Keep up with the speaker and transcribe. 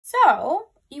So,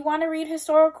 you want to read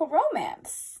historical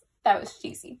romance? That was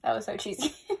cheesy. That was so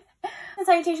cheesy.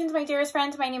 Salutations, my dearest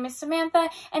friends. My name is Samantha,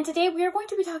 and today we are going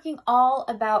to be talking all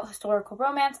about historical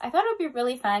romance. I thought it would be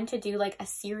really fun to do like a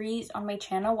series on my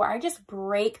channel where I just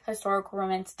break historical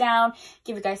romance down,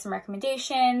 give you guys some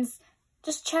recommendations,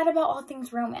 just chat about all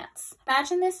things romance.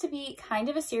 Imagine this to be kind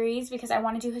of a series because I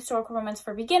want to do historical romance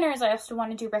for beginners. I also want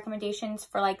to do recommendations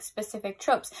for like specific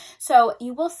tropes. So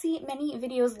you will see many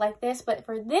videos like this, but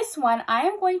for this one, I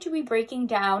am going to be breaking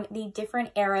down the different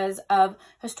eras of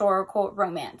historical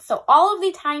romance. So all of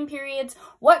the time periods,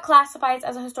 what classifies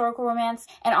as a historical romance,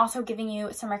 and also giving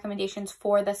you some recommendations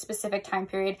for the specific time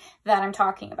period that I'm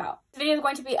talking about. This video is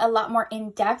going to be a lot more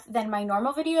in-depth than my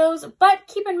normal videos, but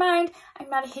keep in mind, I'm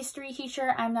not a history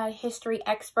teacher, I'm not a history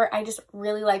expert, I just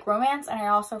really like romance, and I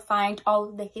also find all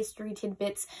of the history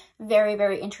tidbits very,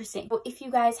 very interesting. So if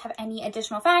you guys have any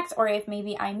additional facts, or if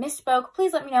maybe I misspoke,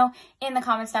 please let me know in the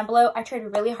comments down below. I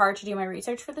tried really hard to do my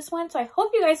research for this one, so I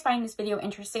hope you guys find this video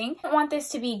interesting. I don't want this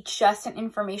to be just an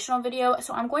informational video,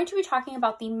 so I'm going to be talking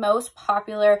about the most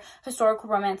popular historical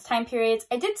romance time periods.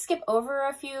 I did skip over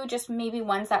a few, just maybe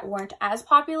ones that weren't as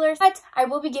popular, but I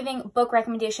will be giving book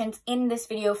recommendations in this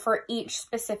video for each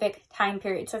specific time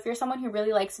period. So if you're someone who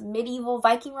really likes medieval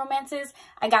Viking romances,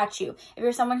 I got you. If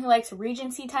you're someone who likes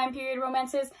Regency time period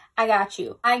romances, I got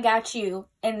you. I got you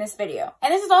in this video.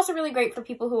 And this is also really great for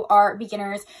people who are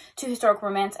beginners to historical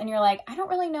romance and you're like, I don't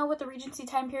really know what the Regency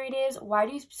time period is. Why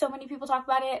do so many people talk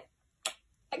about it?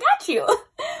 I got you.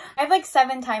 I have like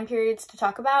 7 time periods to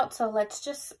talk about, so let's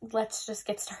just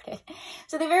get started.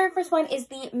 So the very first one is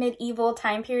the medieval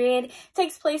time period. It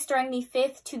takes place during the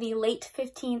 5th to the late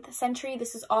 15th century.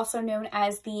 This is also known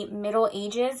as the Middle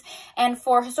Ages. And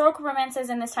for historical romances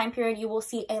in this time period, you will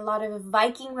see a lot of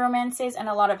Viking romances and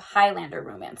a lot of Highlander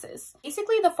romances.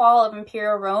 Basically the fall of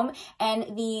Imperial Rome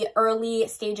and the early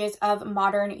stages of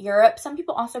modern Europe. Some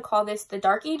people also call this the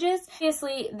Dark Ages.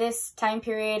 Obviously, this time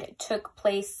period took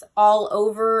place all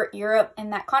over Europe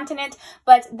and that continent,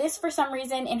 but this for some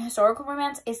reason in historical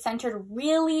romance is centered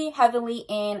really heavily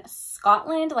in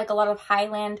Scotland. Like a lot of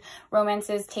Highland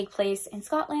romances take place in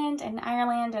Scotland and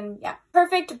Ireland, and yeah.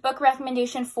 Perfect book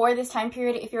recommendation for this time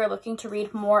period if you're looking to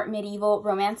read more medieval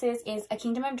romances is A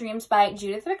Kingdom of Dreams by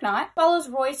Judith McNaught. Follows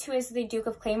Royce, who is the Duke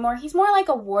of Claymore. He's more like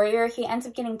a warrior. He ends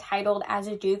up getting titled as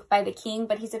a duke by the king,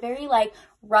 but he's a very like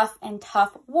rough and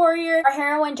tough warrior. Our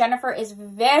heroine Jennifer is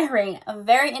very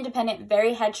independent,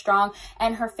 very headstrong,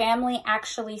 and her family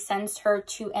actually sends her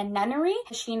to a nunnery.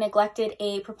 She neglected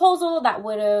a proposal that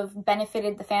would have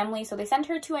benefited the family, so they send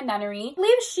her to a nunnery. I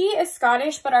believe she is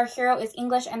Scottish, but our hero is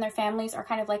English, and their families are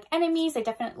kind of like enemies. They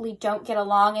definitely don't get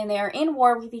along, and they are in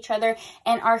war with each other,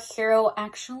 and our hero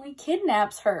actually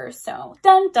kidnaps her. So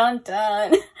dun dun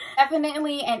dun.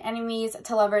 Definitely an enemies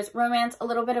to lovers romance, a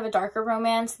little bit of a darker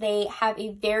romance. They have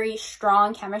a very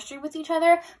strong chemistry with each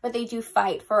other, but they do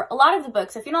fight for a lot of the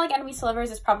books. If you don't like enemies to lovers,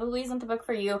 this probably isn't the book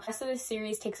for you. The rest of this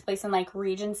series takes place in like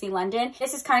Regency London.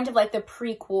 This is kind of like the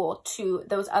prequel to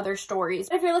those other stories.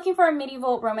 But if you're looking for a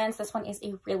medieval romance, this one is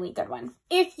a really good one.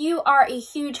 If you are a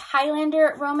huge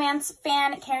Highlander romance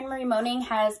fan, Karen Marie Moning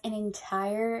has an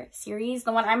entire series.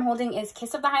 The one I'm holding is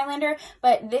Kiss of the Highlander,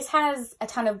 but this has a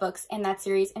ton of books in that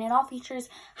series, and it all features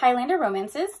Highlander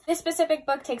romances. This specific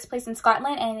book takes place in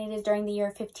Scotland, and it is during the year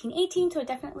 1518, so it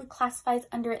definitely classifies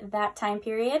under that time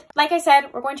period. Like I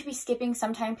said, we're going to be skipping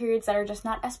some time periods that are just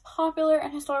not as popular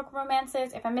in historical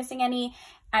romances. If I'm missing any,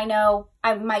 I know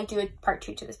I might do a part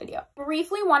 2 to this video.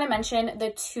 Briefly want to mention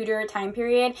the Tudor time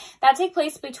period that took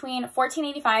place between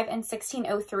 1485 and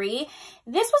 1603.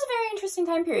 This was a very interesting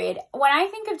time period. When I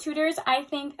think of Tudors, I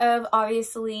think of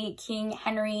obviously King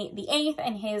Henry VIII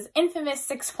and his infamous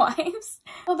 6 wives.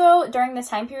 Although during this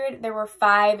time period, there were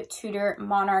 5 Tudor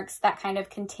monarchs that kind of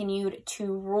continued to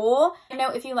rule. I know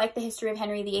if you like the history of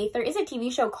Henry VIII, there is a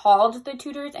TV show called The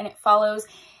Tudors, and it follows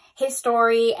his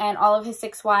story and all of his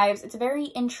 6 wives. It's a very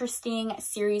interesting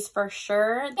series for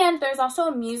sure. And there's also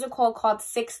a musical called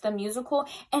Six the Musical,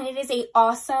 and it is a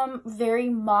awesome, very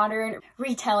modern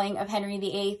retelling of Henry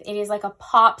VIII. It is like a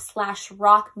pop /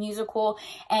 rock musical,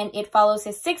 and it follows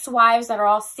his 6 wives that are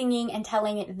all singing and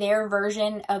telling their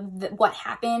version of what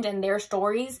happened and their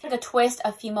stories. It's like a twist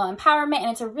of female empowerment, and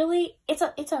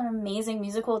it's an amazing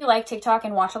musical. If you like TikTok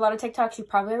and watch a lot of TikToks, you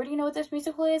probably already know what this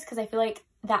musical is, because I feel like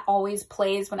that always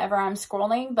plays whenever I'm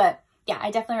scrolling, but yeah, I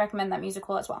definitely recommend that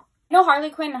musical as well. I know Harley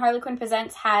Quinn and Harley Quinn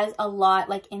Presents has a lot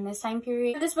like in this time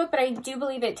period of this book, but I do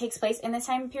believe it takes place in this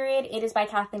time period. It is by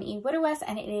Kathleen E. Widowes,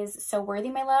 and it is So Worthy,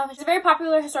 My Love. She's a very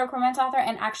popular historical romance author,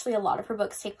 and actually a lot of her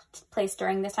books take place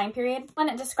during this time period. One,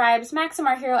 it describes Maxim,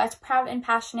 our hero, as proud and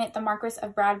passionate. The Marquis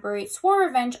of Bradbury swore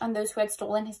revenge on those who had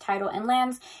stolen his title and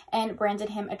lands and branded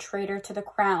him a traitor to the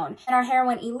crown. And our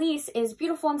heroine Elise is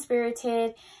beautiful and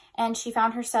spirited, and she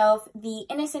found herself the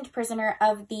innocent prisoner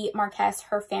of the Marquess,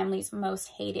 her family's most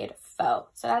hated foe.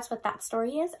 So that's what that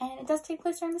story is, and it does take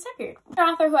place during this time period.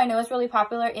 Another author who I know is really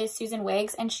popular is Susan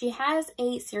Wiggs, and she has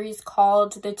a series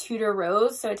called The Tudor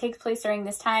Rose, so it takes place during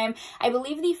this time. I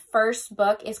believe the first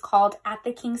book is called At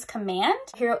the King's Command.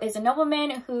 The hero is a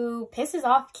nobleman who pisses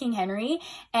off King Henry,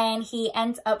 and he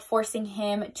ends up forcing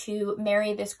him to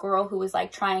marry this girl who was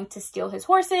like trying to steal his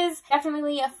horses.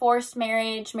 Definitely a forced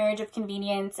marriage, marriage of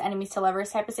convenience, enemies to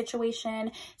lovers type of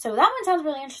situation. So that one sounds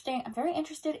really interesting. I'm very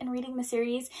interested in reading the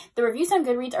series. The reviews on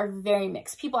Goodreads are very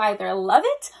mixed. People either love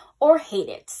it or hate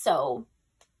it. So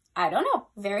I don't know.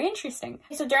 Very interesting.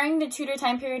 So during the Tudor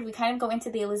time period, we kind of go into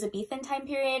the Elizabethan time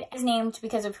period. It's named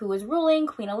because of who was ruling,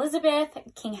 Queen Elizabeth,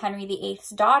 King Henry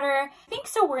VIII's daughter. I think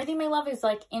So Worthy, My Love is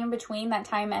like in between that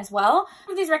time as well.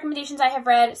 Some of these recommendations I have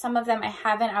read, some of them I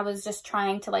haven't. I was just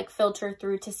trying to like filter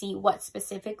through to see what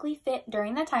specifically fit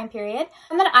during that time period.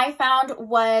 And that I found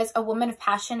was A Woman of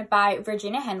Passion by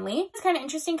Virginia Henley. It's kind of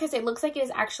interesting because it looks like it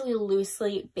is actually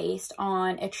loosely based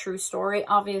on a true story.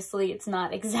 Obviously, it's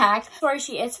not exact. Story,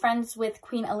 she is friends with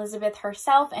Queen Elizabeth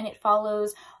herself, and it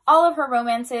follows all of her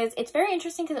romances. It's very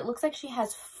interesting because it looks like she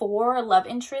has 4 love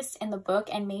interests in the book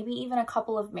and maybe even a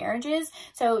couple of marriages.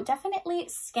 So definitely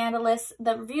scandalous.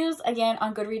 The reviews, again,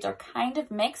 on Goodreads are kind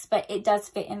of mixed, but it does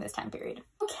fit in this time period.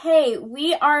 Okay,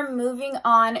 we are moving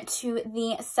on to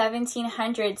the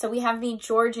 1700s. So we have the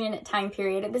Georgian time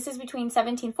period. This is between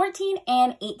 1714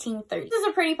 and 1830. This is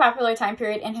a pretty popular time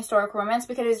period in historical romance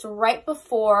because it's right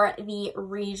before the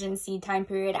Regency time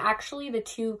period. Actually, the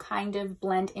two kind of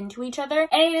blend into each other.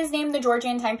 And it is named the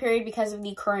Georgian time period because of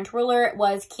the current ruler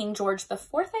was King George IV,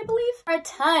 I believe. There are a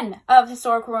ton of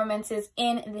historical romances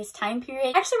in this time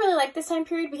period. I actually really like this time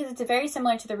period because it's very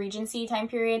similar to the Regency time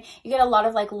period. You get a lot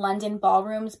of like London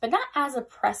ballrooms, but not as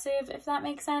oppressive, if that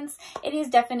makes sense. It is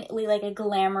definitely like a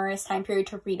glamorous time period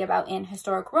to read about in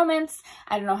historical romance.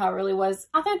 I don't know how it really was.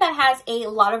 Author that has a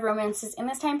lot of romances in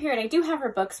this time period. I do have her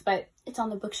books, but it's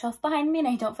on the bookshelf behind me and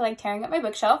I don't feel like tearing up my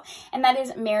bookshelf. And that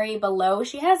is Mary Below.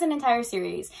 She has an entire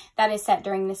series that is set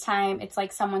during this time. It's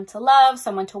like Someone to Love,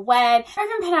 Someone to Wed. I've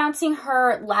been pronouncing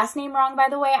her last name wrong, by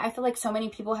the way. I feel like so many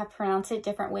people have pronounced it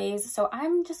different ways. So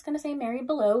I'm just going to say Mary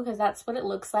Below because that's what it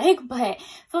looks like. But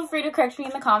feel free to correct me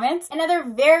in the comments. Another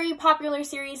very popular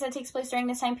series that takes place during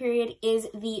this time period is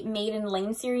the Maiden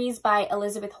Lane series by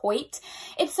Elizabeth Hoyt.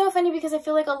 It's so funny because I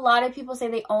feel like a lot of people say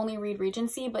they only read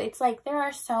Regency, but it's like there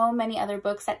are so many other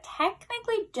books that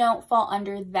technically don't fall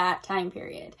under that time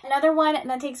period. Another one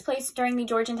that takes place during the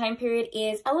Georgian time period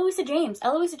is Eloisa James.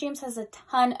 Eloisa James has a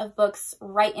ton of books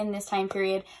right in this time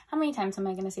period. How many times am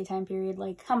I going to say time period?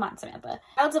 Like, come on, Samantha.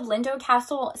 Wilds of Lindo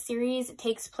Castle series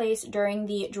takes place during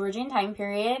the Georgian time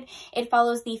period. It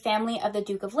follows the family of the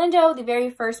Duke of Lindo. The very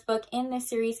first book in this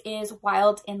series is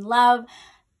Wild in Love.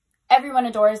 Everyone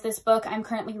adores this book. I'm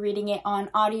currently reading it on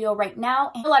audio right now.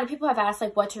 And a lot of people have asked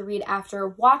like what to read after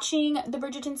watching the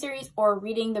Bridgerton series or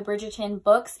reading the Bridgerton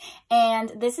books.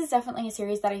 And this is definitely a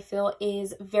series that I feel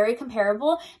is very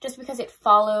comparable just because it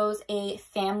follows a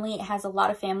family. It has a lot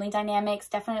of family dynamics,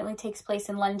 definitely takes place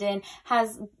in London,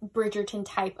 has Bridgerton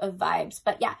type of vibes.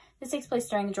 But yeah, this takes place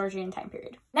during the Georgian time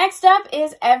period. Next up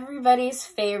is everybody's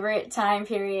favorite time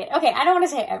period. Okay, I don't want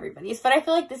to say everybody's, but I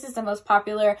feel like this is the most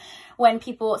popular when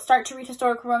people start to read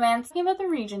historical romance. Talking about the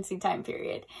Regency time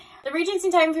period. The Regency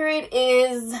time period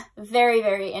is very,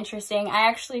 very interesting. I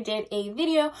actually did a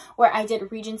video where I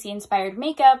did Regency inspired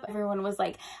makeup. Everyone was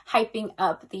like hyping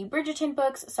up the Bridgerton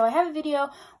books. So I have a video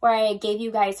where I gave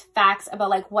you guys facts about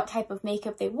like what type of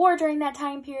makeup they wore during that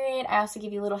time period. I also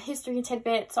give you a little history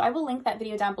tidbit. So I will link that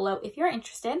video down below if you're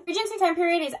interested. Regency time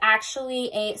period is actually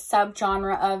a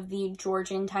subgenre of the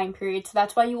Georgian time period. So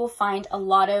that's why you will find a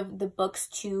lot of the books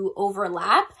to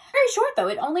overlap. Very short though.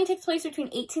 It only takes place between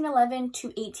 1811 to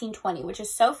 1820, which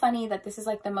is so funny that this is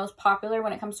like the most popular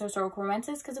when it comes to historical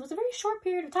romances because it was a very short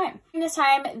period of time. In this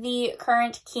time, the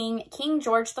current king, King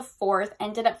George IV,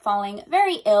 ended up falling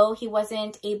very ill. He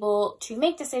wasn't able to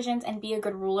make decisions and be a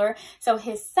good ruler. So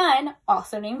his son,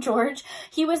 also named George,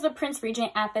 he was the Prince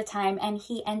Regent at the time and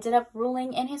he ended up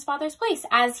ruling in his father's place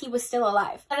as he was still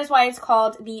alive. That is why it's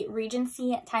called the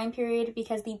Regency time period,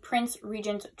 because the Prince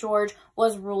Regent George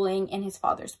was ruling in his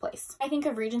father's place. I think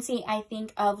of Regency, I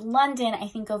think of London, I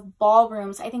think of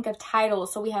ballrooms, I think of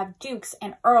titles. So we have dukes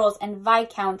and earls and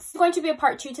viscounts. It's going to be a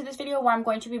part 2 to this video where I'm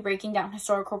going to be breaking down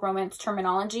historical romance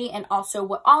terminology and also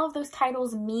what all of those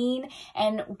titles mean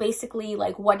and basically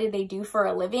like what did they do for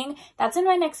a living. That's in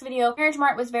my next video. Marriage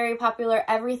Mart was very popular.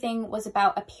 Everything was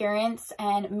about appearance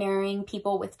and marrying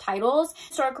people with titles.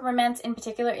 Historical romance in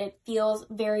particular, it feels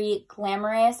very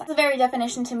glamorous. It's the very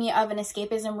definition to me of an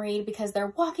escapism read because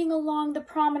they're walking along the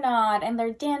promenade and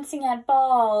they're dancing at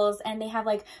balls and they have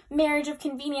like marriage of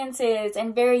conveniences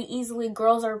and very easily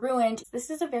girls are ruined. This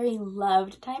is a very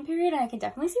loved time period and I can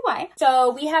definitely see why.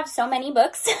 So we have so many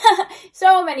books,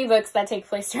 so many books that take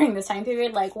place during this time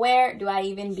period. Like, where do I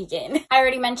even begin? I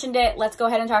already mentioned it. Let's go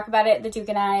ahead and talk about it. The Duke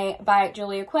and I by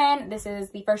Julia Quinn. This is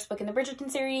the first book in the Bridgerton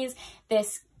series.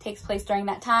 This takes place during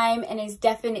that time and is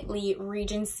definitely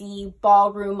Regency,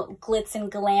 ballroom, glitz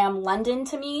and glam London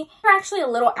to me. They're actually a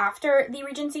little after the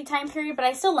Regency time period, but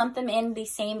I still lump them in the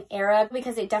same era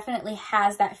because it definitely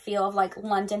has that feel of like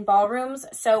London ballrooms.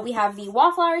 So we have the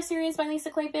Wallflower series by Lisa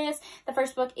Kleypas. The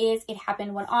first book is It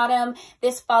Happened One Autumn.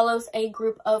 This follows a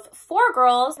group of 4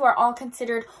 girls who are all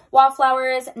considered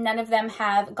wallflowers. None of them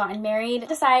have gotten married.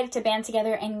 Decide to band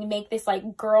together and make this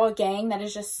like girl gang that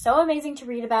is just so amazing to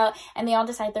read about, and they all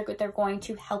decide they're going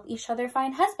to help each other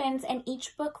find husbands, and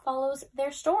each book follows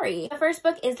their story. The first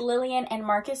book is Lillian and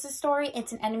Marcus's story.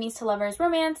 It's an enemies to lovers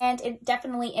romance, and it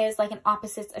definitely is like an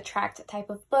opposites attract type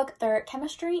of book. Their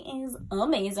chemistry is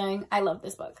amazing. I love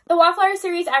this book. The Wallflower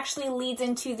series actually leads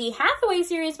into the Hathaway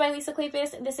series by Lisa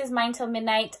Kleypas. This is Mine Till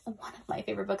Midnight, one of my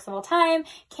favorite books of all time.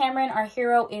 Cameron, our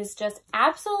hero, is just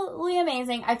absolutely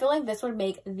amazing. I feel like this would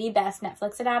make the best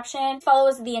Netflix adaptation. It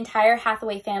follows the entire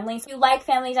Hathaway family. So if you like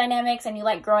family dynamics and you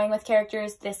like growing with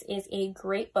characters, this is a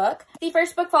great book. The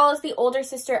first book follows the older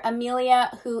sister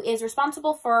Amelia, who is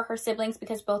responsible for her siblings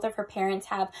because both of her parents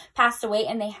have passed away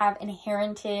and they have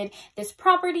inherited this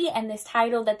property and this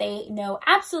title that they know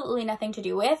absolutely nothing to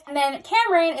do with. And then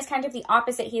Cameron is kind of the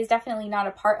opposite. He is definitely not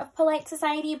a part of polite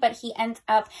society, but he ends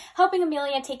up helping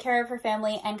Amelia take care of her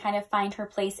family and kind of find her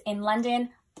place in London.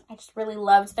 I just really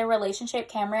loved their relationship.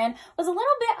 Cameron was a little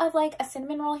bit of like a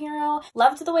cinnamon roll hero.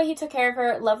 Loved the way he took care of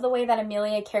her. Loved the way that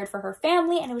Amelia cared for her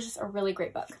family. And it was just a really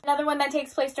great book. Another one that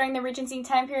takes place during the Regency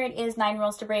time period is 9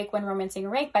 Rules to Break When Romancing a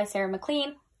Rake by Sarah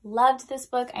McLean. Loved this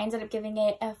book. I ended up giving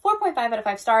it a 4.5 out of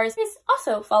 5 stars. This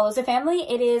also follows a family.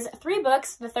 It is 3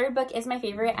 books. The third book is my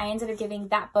favorite. I ended up giving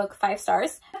that book 5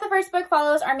 stars. The first book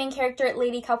follows our main character,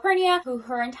 Lady Calpurnia, who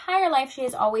her entire life she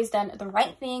has always done the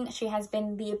right thing. She has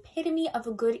been the epitome of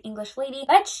a good English lady,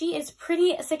 but she is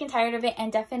pretty sick and tired of it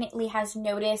and definitely has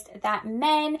noticed that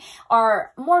men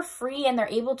are more free and they're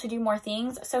able to do more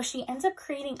things. So she ends up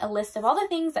creating a list of all the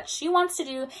things that she wants to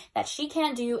do that she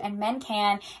can't do and men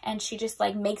can, and she just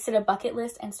like makes it a bucket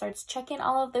list and starts checking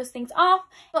all of those things off.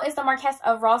 So is the Marquess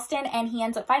of Ralston, and he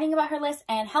ends up fighting about her list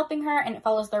and helping her, and it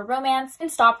follows their romance and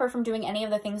stop her from doing any of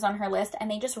the things on her list, and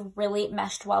they just really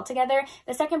meshed well together.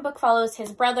 The second book follows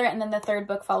his brother, and then the third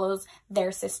book follows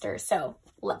their sister. So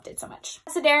loved it so much.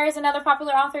 Adair is another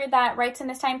popular author that writes in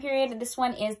this time period. This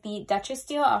one is the Duchess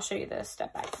deal. I'll show you the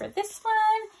step back for this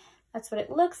one. That's what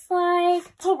it looks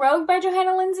like. So Rogue by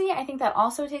Johanna Lindsey, I think that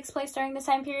also takes place during this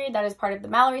time period. That is part of the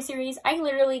Mallory series. I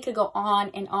literally could go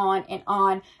on and on and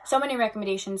on. So many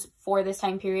recommendations for this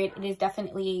time period. It is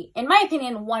definitely, in my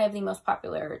opinion, one of the most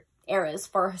popular eras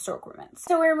for historical romance.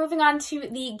 So we're moving on to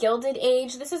the Gilded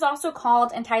Age. This is also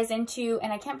called and ties into,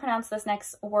 and I can't pronounce this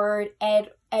next word,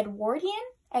 Edwardian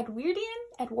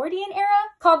era,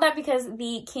 called that because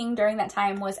the king during that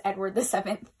time was Edward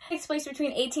VII. It takes place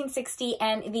between 1860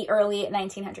 and the early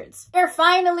 1900s. We're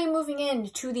finally moving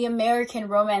into the American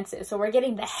romances, so we're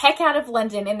getting the heck out of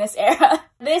London in this era.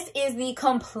 This is the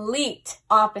complete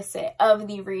opposite of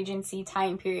the Regency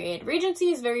time period. Regency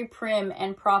is very prim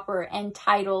and proper and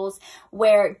titles,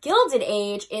 where Gilded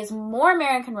Age is more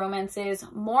American romances,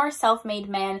 more self-made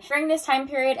men. During this time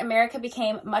period, America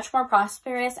became much more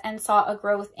prosperous and saw a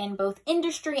growth in both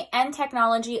industry and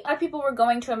technology. A lot of people were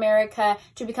going to America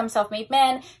to become self-made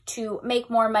men, to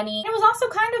make more money. It was also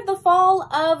kind of the fall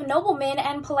of noblemen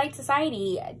and polite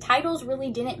society. Titles really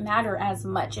didn't matter as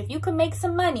much. If you could make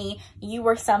some money, you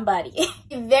were somebody.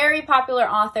 A very popular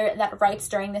author that writes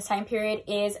during this time period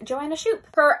is Joanna Shoup.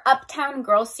 Her Uptown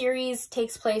Girl series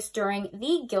takes place during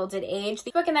the Gilded Age.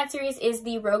 The book in that series is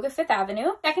The Rogue of Fifth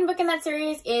Avenue. The second book in that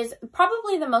series is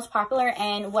probably the most popular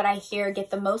and what I hear get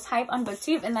the most hype on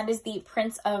BookTube, and that is The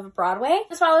Prince of Broadway.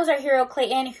 This follows our hero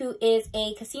Clayton, who is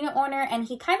a casino owner, and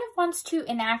he kind of wants to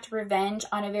enact revenge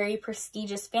on a very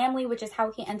prestigious family, which is how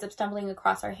he ends up stumbling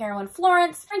across our heroine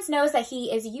Florence. Florence knows that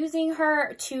he is using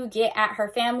her to get at her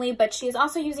family, but she is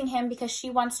also using him because she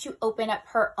wants to open up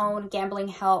her own gambling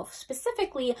hell,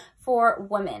 specifically for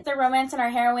women. The romance in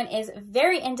our heroine is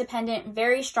very independent,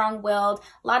 very strong-willed.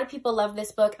 A lot of people love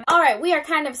this book. All right, we are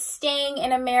kind of staying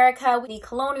in America with the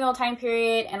colonial time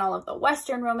period and all of the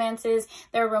Western romances.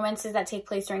 There are romances that take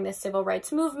place during the Civil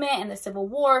Rights Movement and the Civil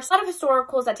War. A lot of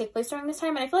historicals that take place during this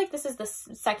time, and I feel like this is the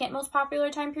second most popular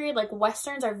time period. Like,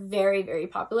 Westerns are very, very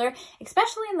popular,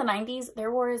 especially in the 90s.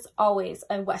 There was always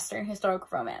a Western historical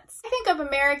romance. I think of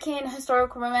American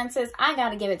historical romances, I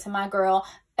gotta give it to my girl,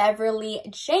 Beverly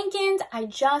Jenkins.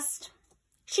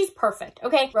 She's perfect,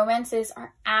 okay? Romances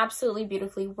are absolutely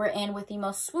beautifully written with the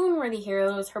most swoon-worthy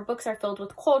heroes. Her books are filled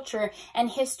with culture and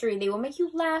history. They will make you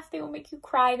laugh, they will make you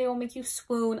cry, they will make you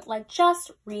swoon. Like,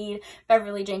 just read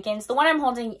Beverly Jenkins. The one I'm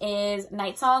holding is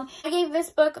Night Song. I gave this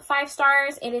book 5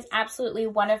 stars. It is absolutely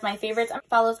one of my favorites. It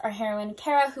follows our heroine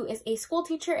Kara, who is a school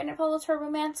teacher, and it follows her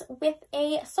romance with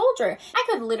a soldier. I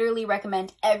could literally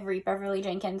recommend every Beverly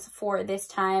Jenkins for this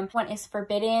time. One is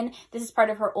Forbidden. This is part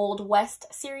of her Old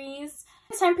West series.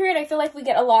 This time period, I feel like we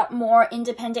get a lot more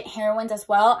independent heroines as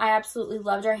well. I absolutely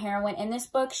loved our heroine in this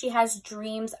book. She has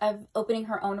dreams of opening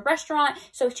her own restaurant,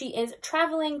 so she is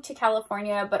traveling to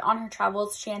California, but on her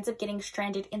travels, she ends up getting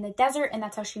stranded in the desert, and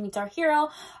that's how she meets our hero.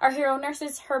 Our hero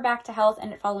nurses her back to health,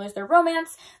 and it follows their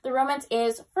romance. The romance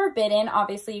is forbidden.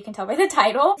 Obviously, you can tell by the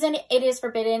title. The reason it is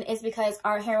forbidden is because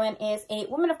our heroine is a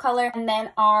woman of color, and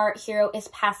then our hero is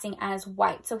passing as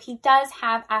white. So he does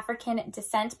have African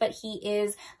descent, but he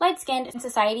is light-skinned. In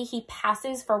society, he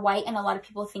passes for white, and a lot of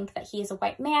people think that he is a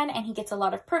white man, and he gets a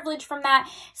lot of privilege from that,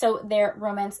 so their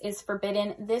romance is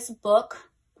forbidden. This book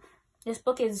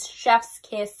is chef's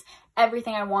kiss,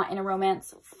 everything I want in a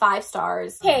romance, 5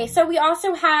 stars. Okay, so we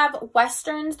also have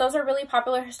Westerns. Those are really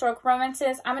popular historical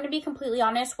romances. I'm going to be completely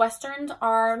honest, Westerns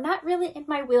are not really in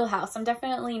my wheelhouse. I'm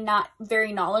definitely not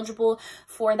very knowledgeable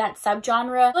for that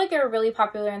subgenre. I feel like they were really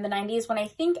popular in the 90s. When I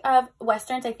think of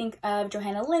Westerns, I think of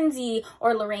Johanna Lindsey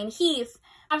or Lorraine Heath.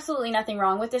 Absolutely nothing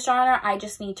wrong with this genre. I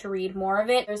just need to read more of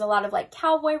it. There's a lot of like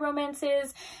cowboy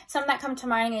romances. Some that come to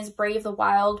mind is Brave the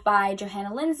Wild by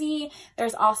Johanna Lindsey.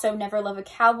 There's also Never Love a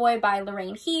Cowboy by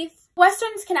Lorraine Heath.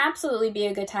 Westerns can absolutely be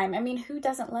a good time. I mean, who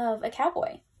doesn't love a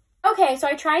cowboy? Okay, so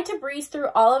I tried to breeze through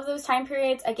all of those time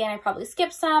periods. Again, I probably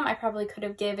skipped some. I probably could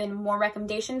have given more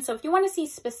recommendations. So if you want to see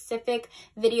specific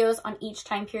videos on each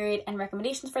time period and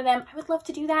recommendations for them, I would love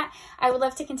to do that. I would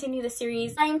love to continue the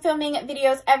series. I am filming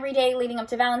videos every day leading up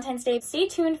to Valentine's Day. Stay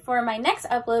tuned for my next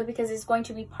upload because it's going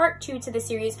to be part 2 to the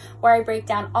series where I break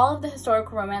down all of the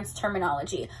historical romance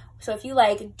terminology. So if you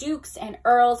like dukes and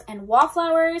earls and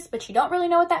wallflowers, but you don't really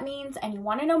know what that means and you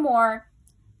want to know more,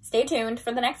 stay tuned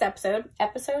for the next episode.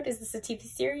 Is this a TV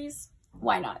series?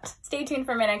 Why not? Stay tuned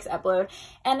for my next upload.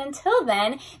 And until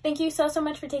then, thank you so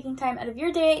much for taking time out of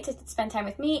your day to spend time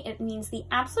with me. It means the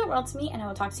absolute world to me, and I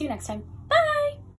will talk to you next time. Bye!